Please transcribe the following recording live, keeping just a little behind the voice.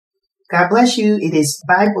God bless you. It is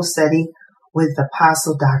Bible study with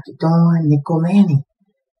Apostle Dr. Dawn Nicomani.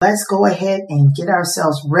 Let's go ahead and get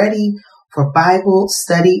ourselves ready for Bible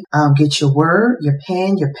study. Get your word, your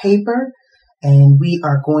pen, your paper, and we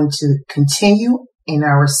are going to continue in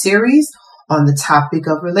our series on the topic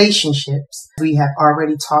of relationships. We have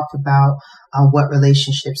already talked about what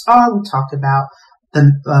relationships are. We talked about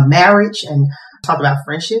the marriage and talked about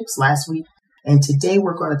friendships last week. And today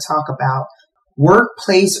we're going to talk about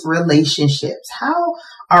workplace relationships. How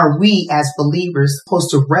are we as believers supposed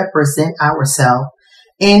to represent ourselves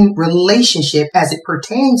in relationship as it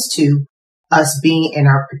pertains to us being in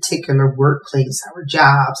our particular workplace, our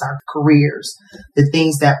jobs, our careers, the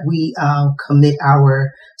things that we commit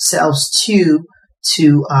ourselves to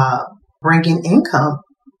bring in income,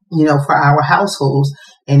 for our households.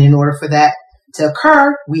 And in order for that to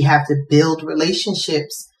occur, we have to build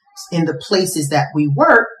relationships in the places that we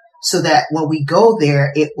work, so that when we go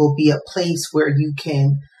there, it will be a place where you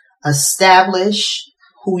can establish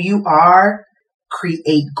who you are,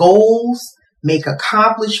 create goals, make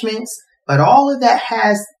accomplishments, but all of that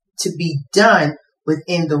has to be done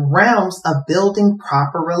within the realms of building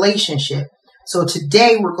proper relationship. So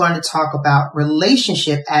today we're going to talk about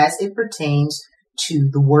relationship as it pertains to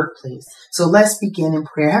the workplace. So let's begin in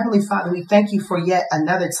prayer. Heavenly Father, we thank you for yet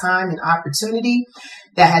another time and opportunity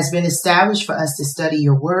that has been established for us to study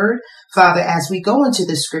your word. Father, as we go into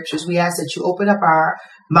the scriptures, we ask that you open up our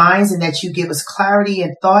minds and that you give us clarity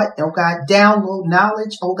and thought. Oh God, download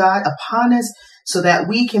knowledge, oh God, upon us so that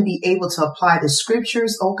we can be able to apply the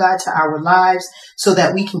scriptures, oh God, to our lives so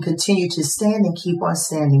that we can continue to stand and keep on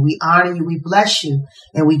standing. We honor you, we bless you,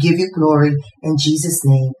 and we give you glory in Jesus'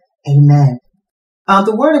 name. Amen.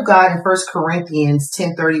 The word of God in 1 Corinthians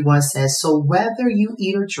 10:31 says, so whether you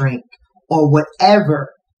eat or drink or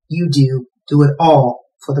whatever you do, do it all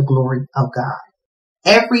for the glory of God.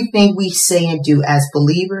 Everything we say and do as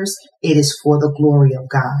believers, it is for the glory of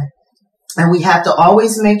God. And we have to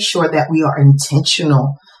always make sure that we are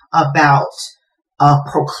intentional about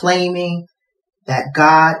proclaiming that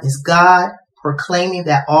God is God, proclaiming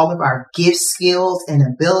that all of our gifts, skills, and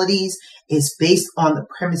abilities is based on the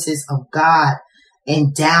premises of God,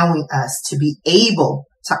 endowing us to be able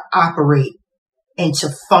to operate and to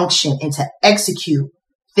function and to execute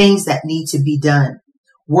things that need to be done.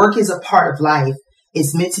 Work is a part of life.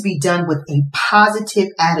 It's meant to be done with a positive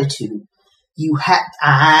attitude.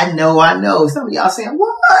 I know. Some of y'all saying,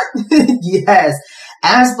 what? Yes.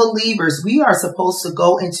 As believers, we are supposed to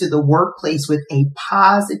go into the workplace with a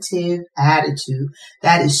positive attitude.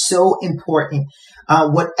 That is so important.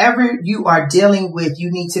 Whatever you are dealing with,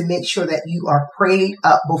 you need to make sure that you are prayed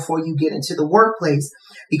up before you get into the workplace.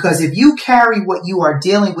 Because if you carry what you are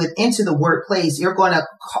dealing with into the workplace, you're going to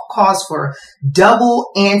cause for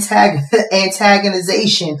double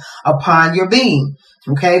antagonization upon your being.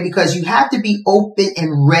 Okay, because you have to be open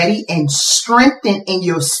and ready and strengthened in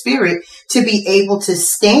your spirit to be able to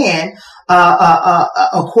stand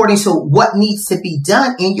according to what needs to be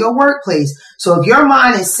done in your workplace. So if your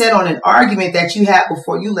mind is set on an argument that you had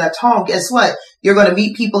before you left home, guess what? You're going to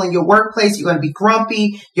meet people in your workplace. You're going to be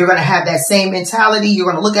grumpy. You're going to have that same mentality.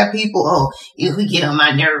 You're going to look at people. Oh, he get on my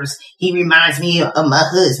nerves. He reminds me of my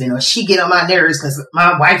husband, or she get on my nerves because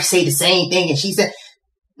my wife say the same thing. And she said,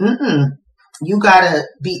 You got to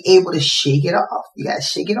be able to shake it off. You got to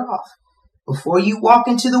shake it off. Before you walk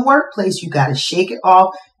into the workplace, you got to shake it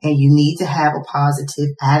off, and you need to have a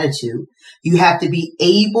positive attitude. You have to be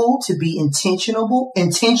able to be intentional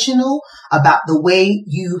about the way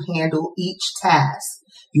you handle each task.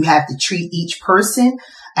 You have to treat each person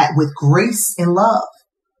with grace and love.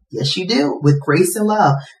 Yes, you do, with grace and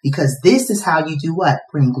love, because this is how you do what?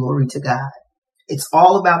 Bring glory to God. It's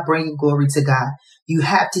all about bringing glory to God. You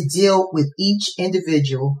have to deal with each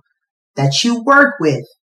individual that you work with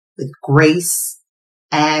grace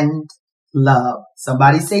and love.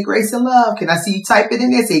 Somebody say grace and love. Can I see you type it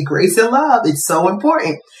in there? Say grace and love. It's so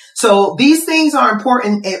important. So these things are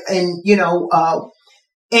important. And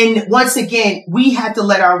once again, we have to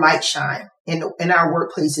let our light shine in our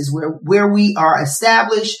workplaces where we are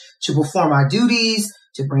established to perform our duties,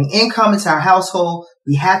 to bring income into our household.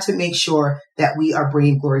 We have to make sure that we are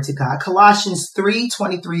bringing glory to God. Colossians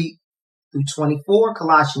 3:23-24.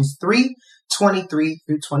 Colossians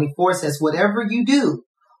 3:23-24 says, whatever you do,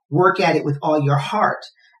 work at it with all your heart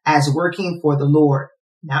as working for the Lord,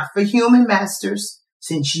 not for human masters,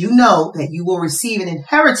 since you know that you will receive an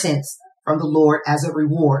inheritance from the Lord as a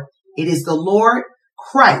reward. It is the Lord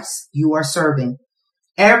Christ you are serving.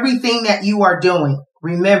 Everything that you are doing,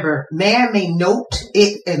 remember, man may note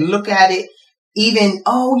it and look at it, even,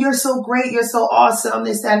 oh, you're so great, you're so awesome,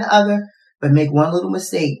 this, that, and the other, but make one little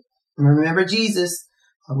mistake. Remember Jesus.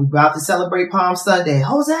 We're about to celebrate Palm Sunday.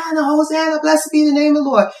 Hosanna, Hosanna, blessed be the name of the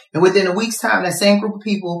Lord. And within a week's time, that same group of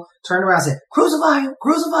people turned around and said, crucify him,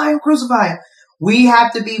 crucify him, crucify him. We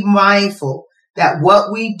have to be mindful that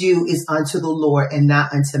what we do is unto the Lord and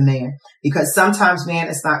not unto man. Because sometimes man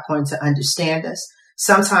is not going to understand us.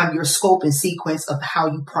 Sometimes your scope and sequence of how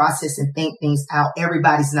you process and think things out,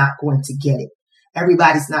 everybody's not going to get it.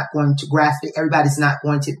 Everybody's not going to grasp it. Everybody's not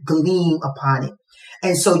going to glean upon it.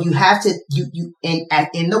 And so you have to,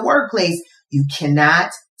 in the workplace, you cannot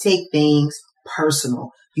take things personal.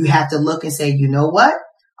 You have to look and say, you know what?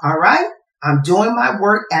 All right. I'm doing my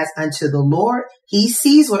work as unto the Lord. He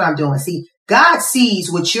sees what I'm doing. See, God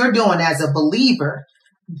sees what you're doing as a believer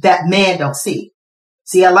that man don't see.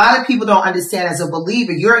 See, a lot of people don't understand as a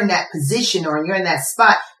believer, you're in that position or you're in that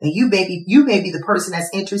spot and you may be the person that's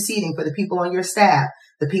interceding for the people on your staff,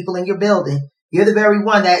 the people in your building. You're the very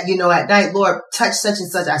one that, at night, Lord, touch such and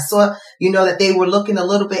such. I saw, that they were looking a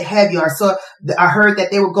little bit heavier. I heard that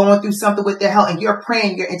they were going through something with their health and you're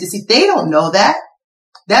praying, you're interceding. They don't know that.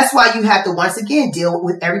 That's why you have to once again deal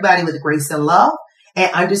with everybody with grace and love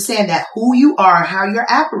and understand that who you are and how you're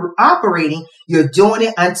operating, you're doing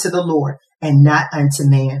it unto the Lord and not unto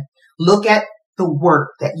man. Look at the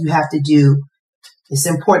work that you have to do. It's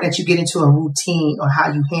important that you get into a routine on how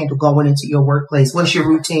you handle going into your workplace. What's your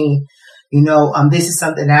routine? This is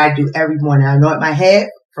something that I do every morning. I anoint my head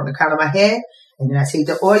from the crown of my head, and then I take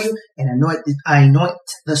the oil and I anoint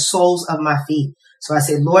the soles of my feet. So I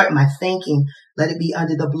say, Lord, my thinking, let it be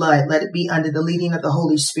under the blood. Let it be under the leading of the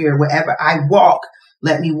Holy Spirit. Wherever I walk,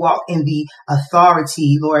 let me walk in the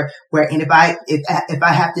authority, Lord, and if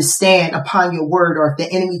I have to stand upon your word, or if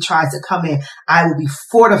the enemy tries to come in, I will be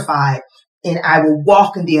fortified and I will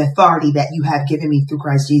walk in the authority that you have given me through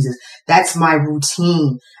Christ Jesus. That's my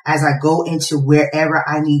routine as I go into wherever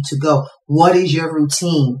I need to go. What is your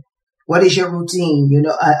routine? What is your routine?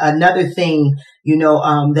 Another thing,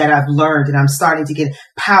 that I've learned and I'm starting to get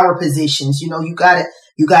power positions. You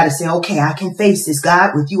gotta say, okay, I can face this.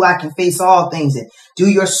 God, with you, I can face all things. And do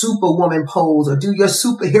your superwoman pose or do your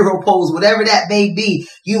superhero pose, whatever that may be.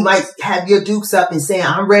 You might have your dukes up and say,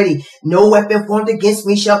 I'm ready. No weapon formed against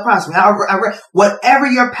me shall prosper. Whatever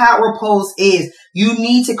your power pose is, you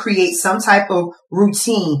need to create some type of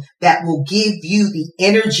routine that will give you the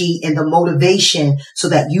energy and the motivation so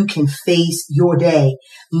that you can face your day.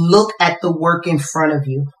 Look at the work in front of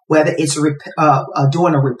you, whether it's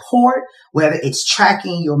doing a report, whether it's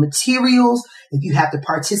tracking your materials, if you have to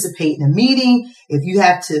participate in a meeting, if you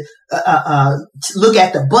have to look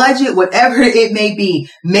at the budget, whatever it may be,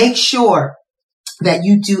 make sure that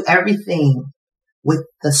you do everything with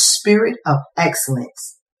the spirit of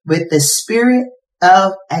excellence. With the spirit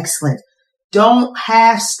of excellence. Don't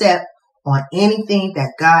half step on anything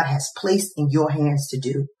that God has placed in your hands to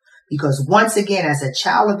do. Because once again, as a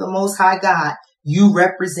child of the Most High God, you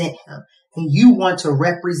represent him and you want to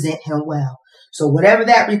represent him well. So whatever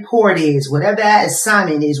that report is, whatever that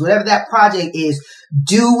assignment is, whatever that project is,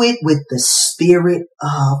 do it with the spirit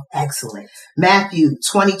of excellence. Matthew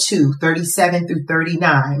 22:37 through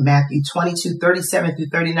 39. Matthew 22:37 through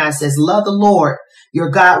 39 says, love the Lord your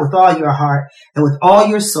God with all your heart and with all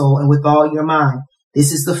your soul and with all your mind.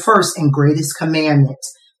 This is the first and greatest commandment.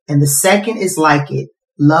 And the second is like it.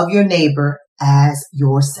 Love your neighbor as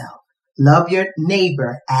yourself. Love your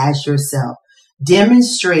neighbor as yourself.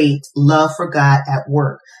 Demonstrate love for God at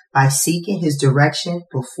work by seeking his direction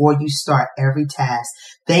before you start every task.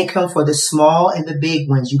 Thank him for the small and the big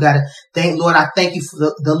ones. You got to thank, Lord, I thank you for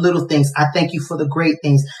the little things. I thank you for the great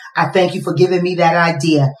things. I thank you for giving me that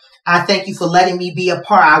idea. I thank you for letting me be a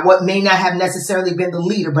part. I may not have necessarily been the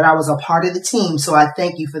leader, but I was a part of the team. So I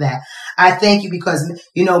thank you for that. I thank you because,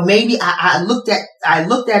 maybe I looked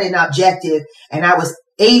at an objective and I was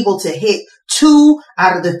able to hit 2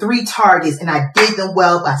 out of the 3 targets and I did them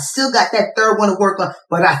well. But I still got that third one to work on,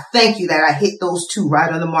 but I thank you that I hit those 2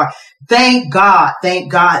 right on the mark. Thank God,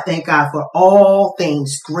 thank God, thank God for all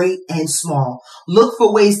things, great and small. Look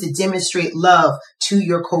for ways to demonstrate love to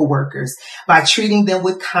your coworkers by treating them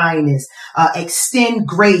with kindness. Extend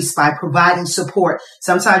grace by providing support.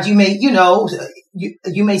 Sometimes you may,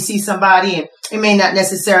 you may see somebody and it may not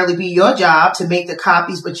necessarily be your job to make the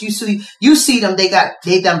copies, but you see them, they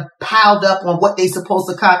done piled up on what they supposed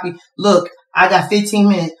to copy. Look, I got 15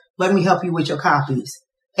 minutes. Let me help you with your copies.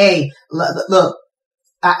 Hey, look,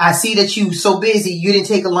 I see that you so busy. You didn't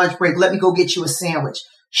take a lunch break. Let me go get you a sandwich.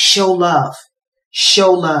 Show love,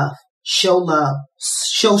 show love, show love,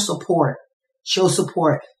 show support, show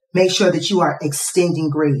support. Make sure that you are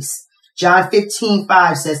extending grace. John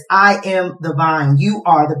 15:5 says, I am the vine. You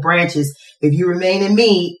are the branches. If you remain in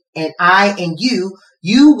me and I in you,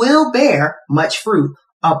 you will bear much fruit.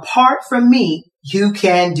 Apart from me, you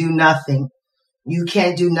can do nothing. You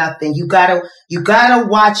can do nothing. You gotta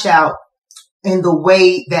watch out in the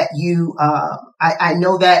way that you, I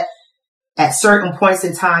know that at certain points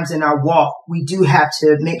in times in our walk, we do have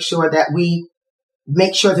to make sure that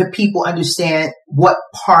people understand what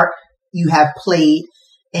part you have played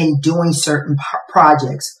in doing certain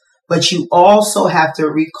projects. But you also have to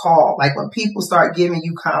recall, like when people start giving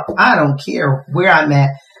you I don't care where I'm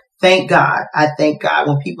at. Thank God. I thank God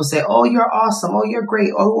when people say, oh, you're awesome. Oh, you're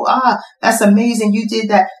great. Oh, that's amazing. You did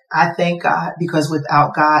that. I thank God, because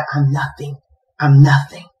without God, I'm nothing. I'm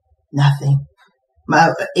nothing.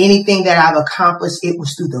 Anything that I've accomplished, it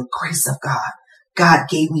was through the grace of God. God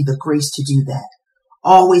gave me the grace to do that.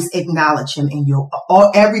 Always acknowledge him in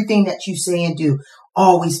everything that you say and do.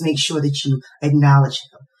 Always make sure that you acknowledge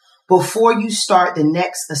him. Before you start the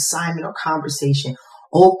next assignment or conversation,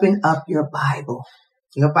 open up your Bible.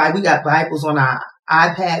 Your Bible. We got Bibles on our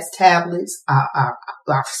iPads, tablets, our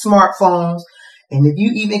smartphones. And if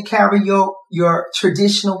you even carry your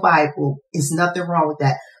traditional Bible, it's nothing wrong with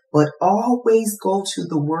that. But always go to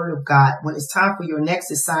the Word of God when it's time for your next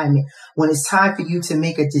assignment, when it's time for you to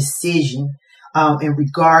make a decision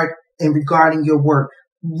regarding your work.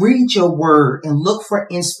 Read your word and look for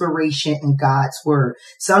inspiration in God's word.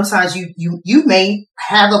 Sometimes you may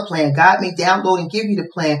have a plan. God may download and give you the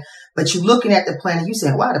plan, but you're looking at the plan and you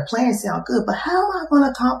say, wow, the plan sounds good, but how am I going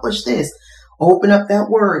to accomplish this? Open up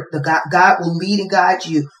that word. God will lead and guide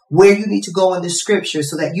you where you need to go in the scripture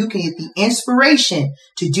so that you can get the inspiration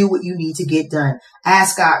to do what you need to get done.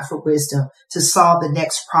 Ask God for wisdom to solve the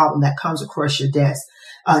next problem that comes across your desk.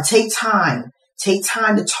 Take time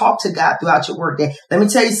to talk to God throughout your workday. Let me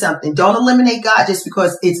tell you something. Don't eliminate God just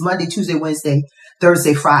because it's Monday, Tuesday, Wednesday,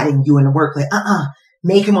 Thursday, Friday, and you in the workplace.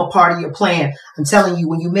 Make him a part of your plan. I'm telling you,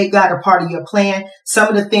 when you make God a part of your plan, some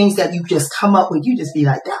of the things that you just come up with, you just be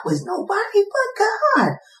like, that was nobody but God.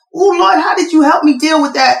 Oh Lord, how did you help me deal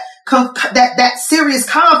with that serious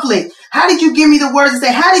conflict? How did you give me the words to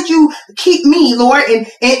say? How did you keep me, Lord, in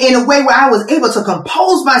a way where I was able to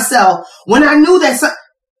compose myself when I knew that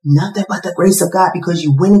nothing but the grace of God, because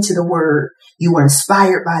you went into the word. You were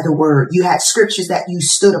inspired by the word. You had scriptures that you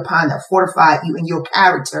stood upon that fortified you in your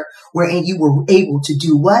character, wherein you were able to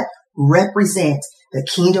do what? Represent the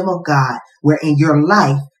kingdom of God, wherein your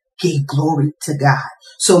life gave glory to God.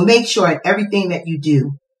 So make sure in everything that you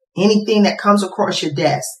do, anything that comes across your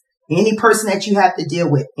desk, any person that you have to deal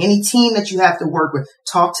with, any team that you have to work with,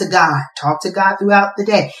 talk to God. Talk to God throughout the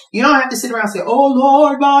day. You don't have to sit around and say, oh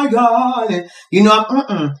Lord, my God. And,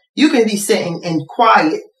 you can be sitting and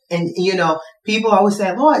quiet. And, people always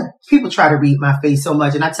say, Lord, people try to read my face so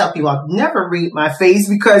much. And I tell people I'll never read my face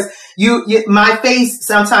because my face,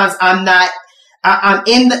 sometimes I'm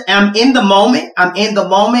in the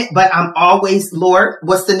moment, but I'm always, Lord,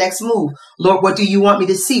 what's the next move? Lord, what do you want me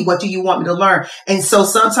to see? What do you want me to learn? And so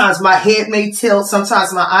sometimes my head may tilt.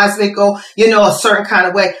 Sometimes my eyes may go, a certain kind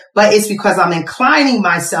of way, but it's because I'm inclining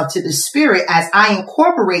myself to the Spirit as I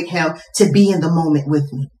incorporate him to be in the moment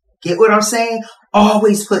with me. Get what I'm saying?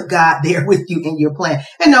 Always put God there with you in your plan.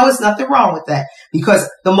 And no, it's nothing wrong with that, because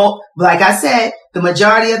like I said, the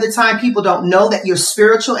majority of the time people don't know that you're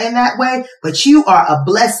spiritual in that way, but you are a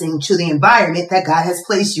blessing to the environment that God has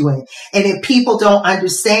placed you in. And if people don't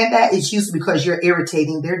understand that, it's usually because you're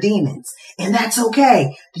irritating their demons. And that's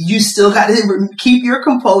okay. You still got to keep your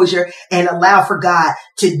composure and allow for God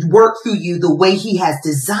to work through you the way he has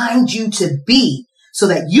designed you to be, so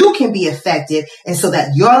that you can be effective and so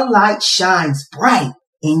that your light shines bright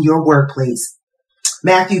in your workplace.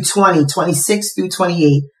 Matthew 20:26 through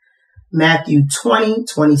 28. Matthew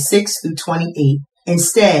 20:26 through 28.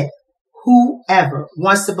 Instead, whoever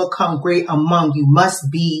wants to become great among you must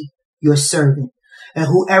be your servant. And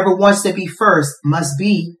whoever wants to be first must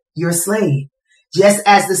be your slave. Just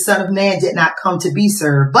as the Son of Man did not come to be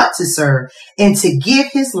served, but to serve, and to give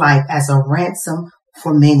his life as a ransom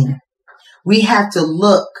for many. We have to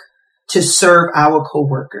look to serve our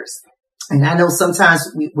coworkers. And I know sometimes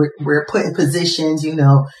we're put in positions,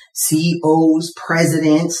 CEOs,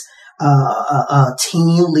 presidents,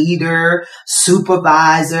 team leader,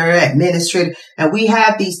 supervisor, administrator, and we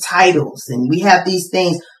have these titles and we have these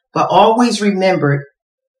things, but always remember,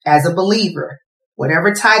 as a believer,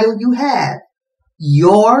 whatever title you have,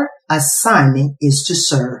 your assignment is to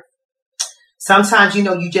serve. Sometimes,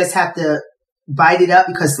 you just have to bite it up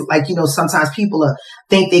because, sometimes people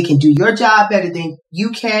think they can do your job better than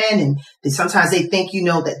you can. And sometimes they think,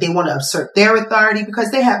 that they want to assert their authority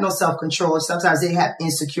because they have no self-control. Sometimes they have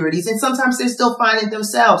insecurities and sometimes they're still finding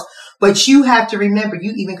themselves. But you have to remember,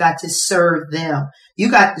 you even got to serve them. You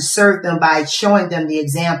got to serve them by showing them the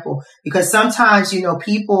example, because sometimes,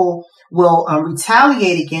 people will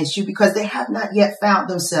retaliate against you because they have not yet found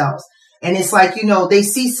themselves. And it's like, they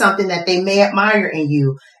see something that they may admire in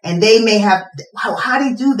you, and they may have, how do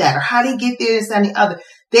you do that? Or how do you get there, this and the other?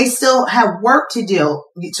 They still have work to do.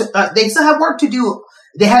 They still have work to do.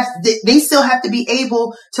 They still have to be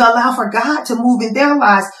able to allow for God to move in their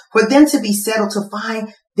lives, for them to be settled, to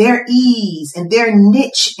find their ease and their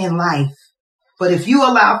niche in life. But if you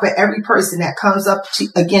allow for every person that comes up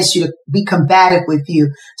against you to be combative with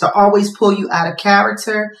you, to always pull you out of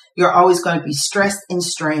character, you're always going to be stressed and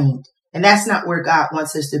strained. And that's not where God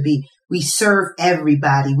wants us to be. We serve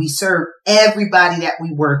everybody. We serve everybody that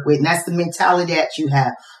we work with. And that's the mentality that you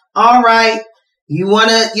have. All right. You want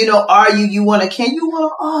to, argue. You want to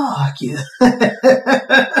argue.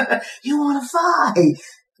 You want to fight.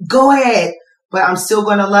 Go ahead. But I'm still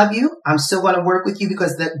going to love you. I'm still going to work with you,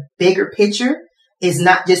 because the bigger picture is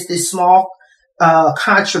not just this small,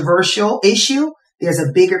 controversial issue. There's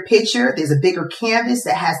a bigger picture. There's a bigger canvas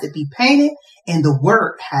that has to be painted, and the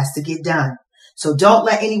work has to get done. So don't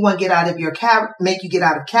let anyone get out of your make you get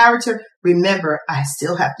out of character. Remember, I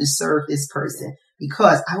still have to serve this person,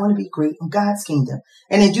 because I want to be great in God's kingdom.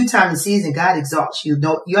 And in due time and season, God exalts you.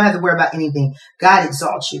 You don't have to worry about anything. God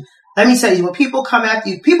exalts you. Let me tell you, when people come after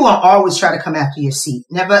you, people will always try to come after your seat.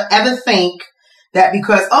 Never ever think that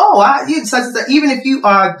because, even if you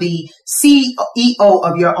are the CEO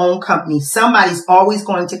of your own company, somebody's always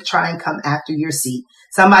going to try and come after your seat.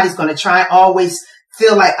 Somebody's going to try and always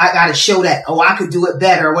feel like, I got to show that, I could do it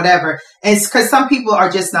better or whatever. And it's because some people are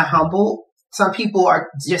just not humble. Some people are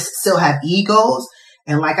just still have egos.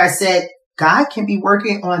 And like I said, God can be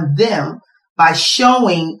working on them by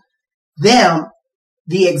showing them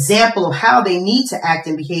the example of how they need to act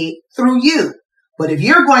and behave through you. But if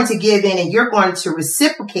you're going to give in and you're going to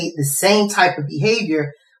reciprocate the same type of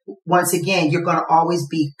behavior, once again, you're going to always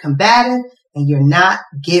be combative, and you're not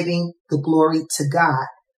giving the glory to God.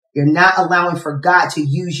 You're not allowing for God to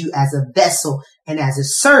use you as a vessel and as a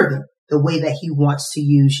servant the way that he wants to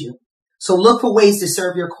use you. So look for ways to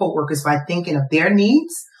serve your coworkers by thinking of their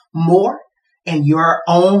needs more and your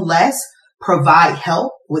own less. Provide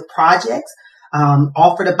help with projects.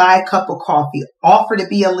 Offer to buy a cup of coffee. Offer to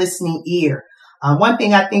be a listening ear. One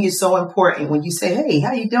thing I think is so important when you say, hey,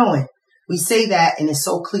 how you doing? We say that, and it's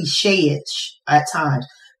so cliche-ish at times.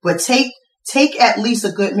 But take at least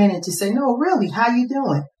a good minute to say, no, really, how you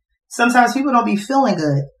doing? Sometimes people don't be feeling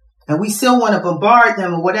good, and we still want to bombard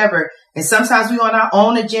them or whatever. And sometimes we on our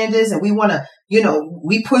own agendas, and we want to,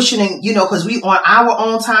 we pushing and, because we on our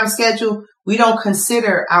own time schedule, we don't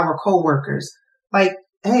consider our coworkers. Like,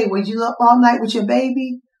 hey, were you up all night with your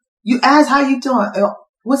baby? You ask, how you doing?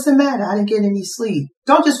 What's the matter? I didn't get any sleep.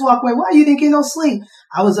 Don't just walk away. Why you didn't get no sleep?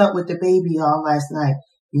 I was up with the baby all last night.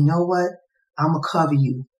 You know what? I'm going to cover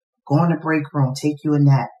you. Go in the break room. Take you a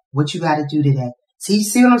nap. What you got to do today? See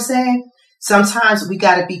what I'm saying? Sometimes we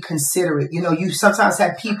got to be considerate. You sometimes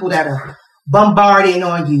have people that are bombarding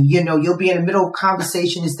on you. You'll be in the middle of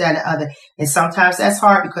conversation, this, that, and the other. And sometimes that's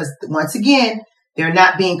hard because, once again, they're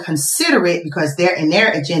not being considerate because they're in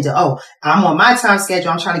their agenda. Oh, I'm on my time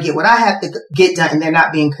schedule. I'm trying to get what I have to get done. And they're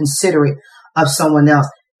not being considerate of someone else.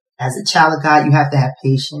 As a child of God, you have to have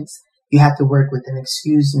patience. You have to work with them.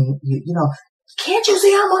 Excuse me. Can't you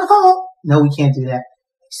see I'm on the phone? No, we can't do that.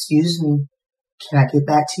 Excuse me. Can I get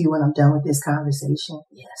back to you when I'm done with this conversation?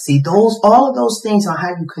 Yeah. See, all of those things are how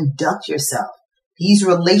you conduct yourself. These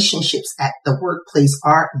relationships at the workplace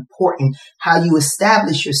are important. How you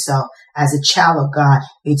establish yourself as a child of God,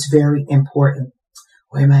 it's very important.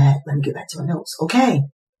 Where am I at? Let me get back to my notes. Okay.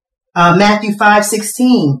 Matthew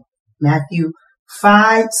 5:16. Matthew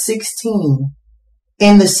 5:16.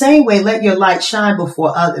 In the same way, let your light shine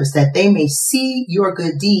before others, that they may see your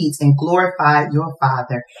good deeds and glorify your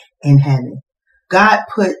Father in heaven. God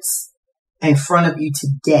puts in front of you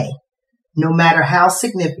today, no matter how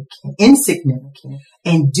insignificant,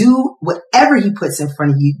 and do whatever he puts in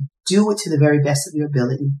front of you, do it to the very best of your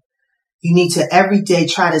ability. You need to every day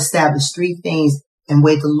try to establish 3 things in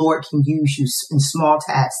way the Lord can use you in small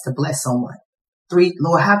tasks to bless someone. 3,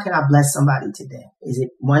 Lord, how can I bless somebody today? Is it,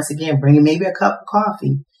 once again, bringing maybe a cup of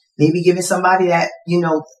coffee, maybe giving somebody that,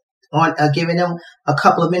 giving them a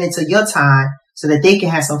couple of minutes of your time so that they can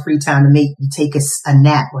have some free time to take a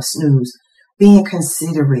nap or snooze. Being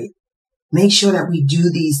considerate. Make sure that we do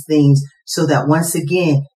these things so that, once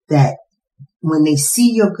again, that when they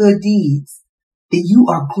see your good deeds, that you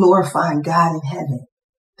are glorifying God in heaven.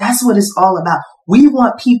 That's what it's all about. We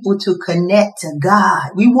want people to connect to God.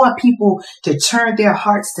 We want people to turn their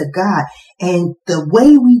hearts to God. And the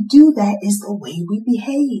way we do that is the way we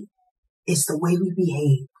behave. It's the way we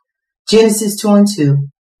behave. Genesis 2:2.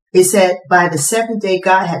 It said, by the seventh day,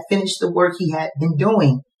 God had finished the work he had been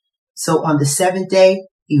doing. So on the seventh day,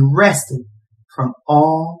 he rested from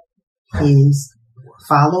all his work.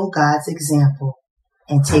 Follow God's example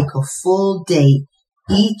and take a full day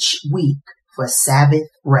each week for Sabbath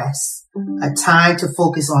rest, a time to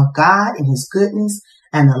focus on God and his goodness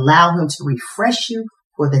and allow him to refresh you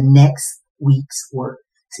for the next week's work.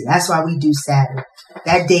 See, that's why we do Sabbath.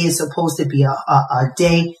 That day is supposed to be a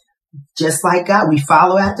day just like God. We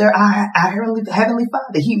follow after our Heavenly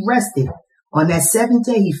Father. He rested. On that seventh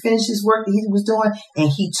day, he finished his work that he was doing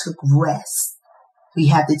and he took rest. We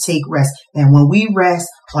have to take rest. And when we rest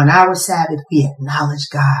on our Sabbath, we acknowledge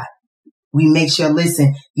God. We make sure,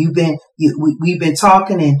 listen, we've been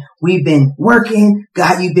talking and we've been working.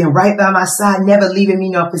 God, you've been right by my side, never leaving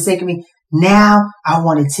me nor forsaking me. Now I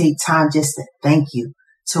want to take time just to thank you,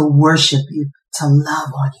 to worship you, to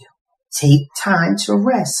love on you. Take time to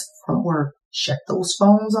rest from work. Shut those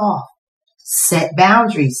phones off. Set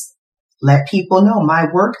boundaries. Let people know my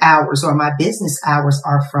work hours or my business hours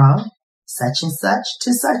are from such and such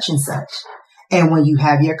to such and such. And when you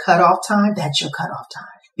have your cutoff time, that's your cutoff time.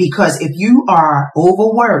 Because if you are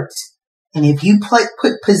overworked and if you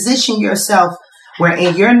position yourself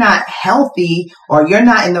wherein you're not healthy or you're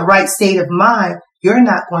not in the right state of mind, you're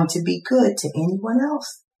not going to be good to anyone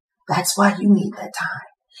else. That's why you need that time.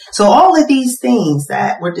 So all of these things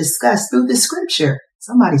that were discussed through the scripture,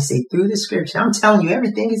 somebody say through the scripture. I'm telling you,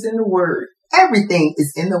 everything is in the word. Everything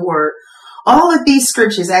is in the word. All of these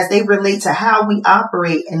scriptures, as they relate to how we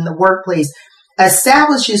operate in the workplace,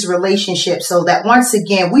 establishes relationships so that once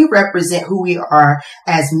again, we represent who we are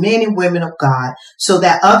as men and women of God, so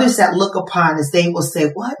that others that look upon us, they will say,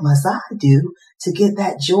 what must I do to get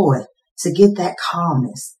that joy, to get that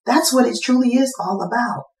calmness? That's what it truly is all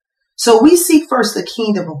about. So we seek first the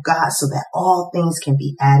kingdom of God so that all things can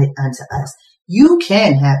be added unto us. You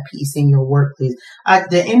can have peace in your workplace.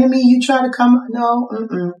 The enemy, you try to come,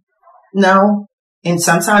 no. And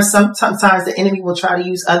sometimes the enemy will try to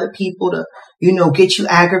use other people to, get you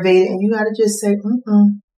aggravated. And you got to just say,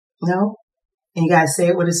 no. And you got to say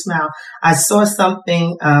it with a smile. I saw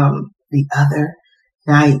something the other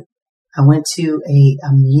night. I went to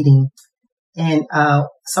a meeting and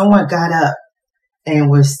someone got up and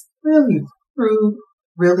was really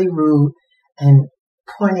rude and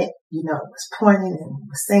pointed, was pointing and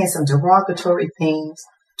was saying some derogatory things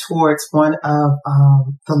towards one of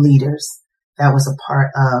the leaders that was a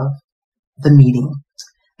part of the meeting.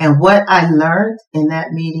 And what I learned in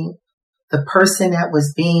that meeting, the person that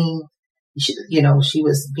was being, she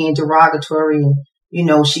was being derogatory and,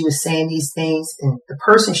 she was saying these things, and the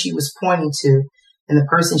person she was pointing to and the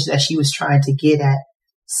person that she was trying to get at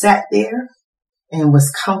sat there and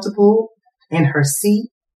was comfortable in her seat,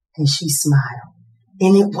 and she smiled.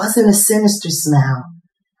 And it wasn't a sinister smile.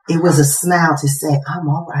 It was a smile to say, I'm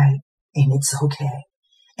all right and it's okay.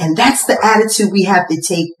 And that's the attitude we have to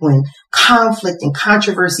take when conflict and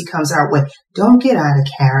controversy comes our way. Don't get out of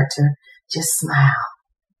character. Just smile.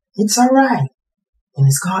 It's all right. And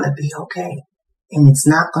it's going to be okay. And it's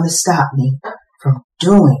not going to stop me from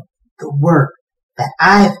doing the work that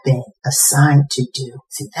I've been assigned to do.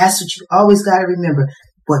 See, that's what you always got to remember.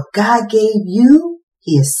 What God gave you,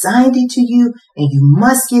 he assigned it to you, and you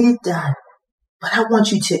must get it done. But I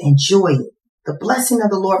want you to enjoy it. The blessing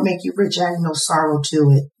of the Lord make you rich, adding no sorrow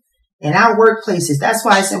to it. In our workplaces, that's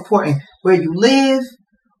why it's important. Where you live,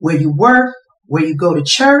 where you work, where you go to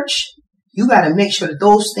church, you got to make sure that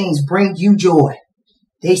those things bring you joy.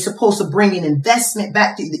 They're supposed to bring an investment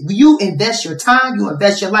back to you. You invest your time, you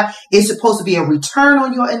invest your life. It's supposed to be a return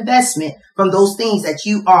on your investment from those things that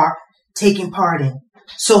you are taking part in.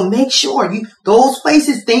 So make sure those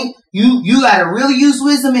places you got to really use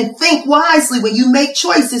wisdom and think wisely when you make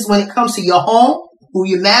choices when it comes to your home, who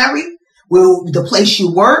you marry, the place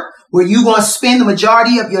you work, where you're going to spend the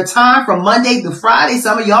majority of your time from Monday through Friday.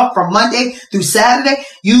 Some of y'all from Monday through Saturday.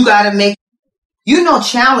 You got to make,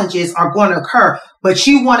 challenges are going to occur, but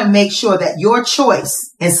you want to make sure that your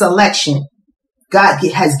choice and selection, God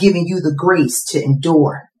has given you the grace to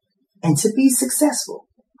endure and to be successful.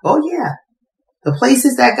 Oh yeah. The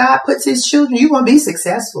places that God puts his children, you're going to be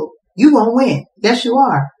successful. You're going to win. Yes, you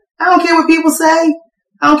are. I don't care what people say.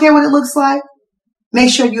 I don't care what it looks like. Make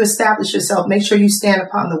sure you establish yourself. Make sure you stand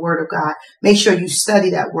upon the word of God. Make sure you study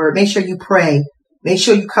that word. Make sure you pray. Make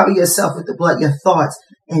sure you cover yourself with the blood, your thoughts,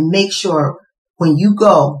 and make sure when you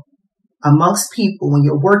go amongst people, when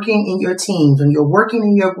you're working in your teams, when you're working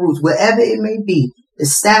in your groups, wherever it may be, the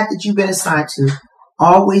staff that you've been assigned to,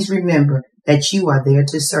 always remember that you are there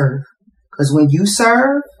to serve. Because when you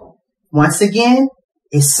serve, once again,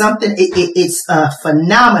 it's something, it's a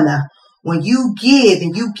phenomena. When you give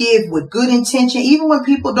and you give with good intention, even when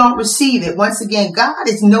people don't receive it, once again, God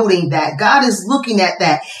is noting that. God is looking at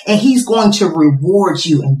that, and he's going to reward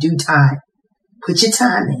you in due time. Put your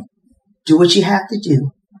time in. Do what you have to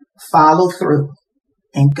do. Follow through,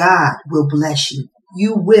 and God will bless you.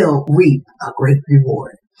 You will reap a great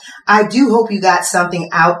reward. I do hope you got something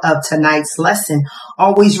out of tonight's lesson.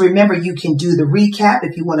 Always remember, you can do the recap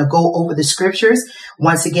if you want to go over the scriptures.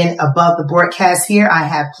 Once again, above the broadcast here, I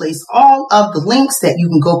have placed all of the links that you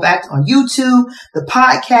can go back on YouTube, the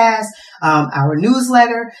podcast, our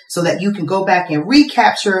newsletter, so that you can go back and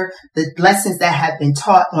recapture the lessons that have been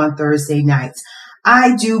taught on Thursday nights.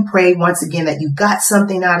 I do pray once again that you got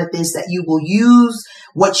something out of this, that you will use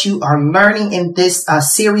what you are learning in this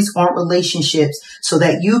series on relationships, so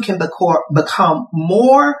that you can become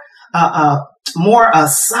more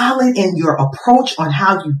solid in your approach on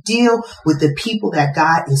how you deal with the people that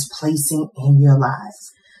God is placing in your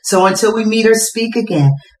lives. So until we meet or speak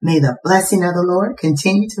again, may the blessing of the Lord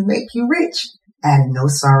continue to make you rich, adding no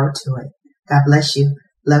sorrow to it. God bless you.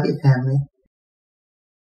 Love you, family.